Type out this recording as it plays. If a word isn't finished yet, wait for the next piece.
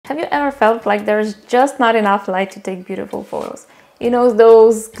Have you ever felt like there's just not enough light to take beautiful photos? You know,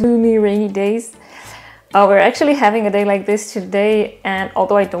 those gloomy, rainy days? We're actually having a day like this today, and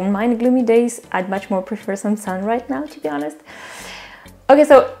although I don't mind gloomy days, I'd much more prefer some sun right now, to be honest. Okay,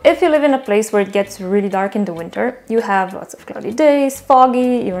 so if you live in a place where it gets really dark in the winter, you have lots of cloudy days,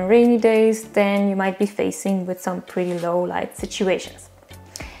 foggy, even rainy days, then you might be facing with some pretty low light situations.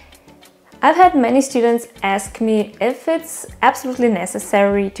 I've had many students ask me if it's absolutely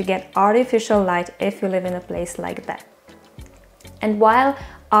necessary to get artificial light if you live in a place like that. And while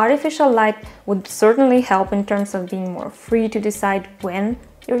artificial light would certainly help in terms of being more free to decide when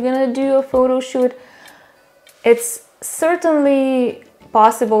you're gonna do a photo shoot, it's certainly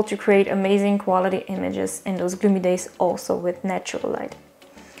possible to create amazing quality images in those gloomy days also with natural light.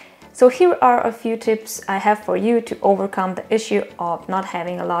 So here are a few tips I have for you to overcome the issue of not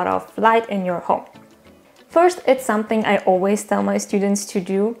having a lot of light in your home. First, it's something I always tell my students to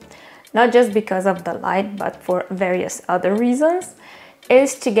do, not just because of the light, but for various other reasons,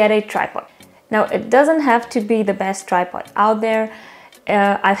 is to get a tripod. Now, it doesn't have to be the best tripod out there.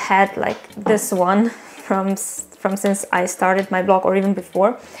 I've had like this one from since I started my blog, or even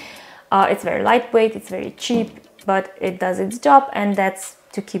before. It's very lightweight, it's very cheap, but it does its job, and that's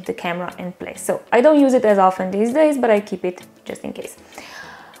to keep the camera in place. So I don't use it as often these days, but I keep it just in case.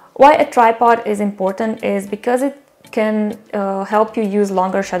 Why a tripod is important is because it can help you use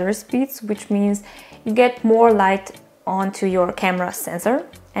longer shutter speeds, which means you get more light onto your camera sensor,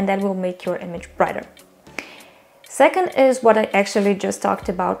 and that will make your image brighter. Second is what I actually just talked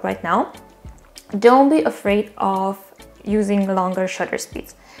about right now. Don't be afraid of using longer shutter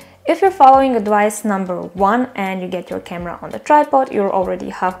speeds. If you're following advice number 1 and you get your camera on the tripod, you're already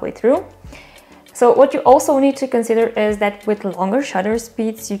halfway through. So what you also need to consider is that with longer shutter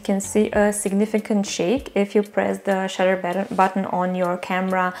speeds, you can see a significant shake if you press the shutter button on your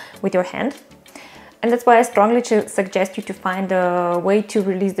camera with your hand. And that's why I strongly suggest you to find a way to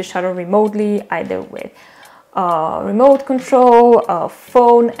release the shutter remotely, either with remote control, a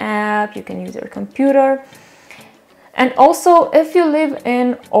phone app, you can use your computer. And also, if you live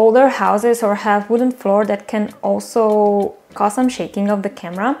in older houses or have wooden floor, that can also cause some shaking of the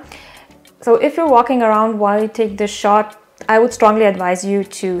camera. So if you're walking around while you take the shot, I would strongly advise you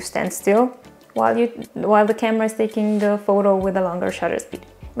to stand still while the camera is taking the photo with a longer shutter speed.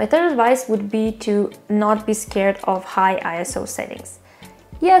 My third advice would be to not be scared of high ISO settings.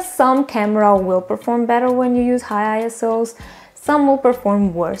 Yes, some camera will perform better when you use high ISOs, some will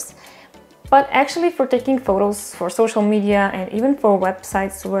perform worse. But actually, for taking photos for social media and even for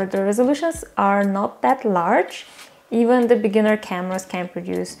websites where the resolutions are not that large, even the beginner cameras can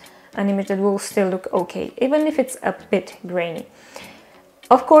produce an image that will still look okay, even if it's a bit grainy.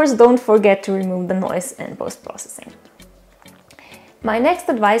 Of course, don't forget to remove the noise in post-processing. My next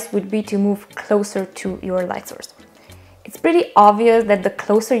advice would be to move closer to your light source. It's pretty obvious that the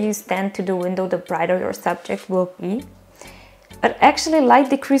closer you stand to the window, the brighter your subject will be. But actually, light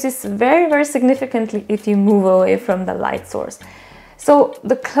decreases very, very significantly if you move away from the light source. So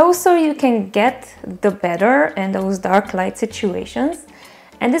the closer you can get, the better in those dark light situations.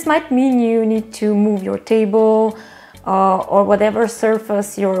 And this might mean you need to move your table or whatever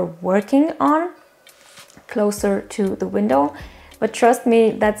surface you're working on closer to the window. But trust me,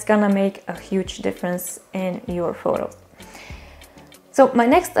 that's gonna make a huge difference in your photos. So my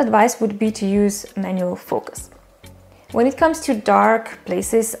next advice would be to use manual focus. When it comes to dark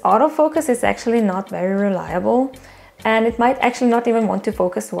places, autofocus is actually not very reliable, and it might actually not even want to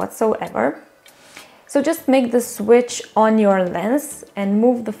focus whatsoever. So just make the switch on your lens and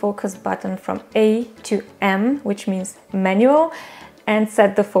move the focus button from A to M, which means manual, and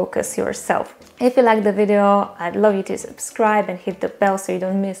set the focus yourself. If you like the video, I'd love you to subscribe and hit the bell so you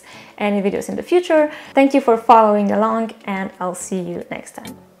don't miss any videos in the future. Thank you for following along, and I'll see you next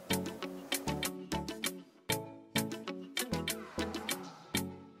time.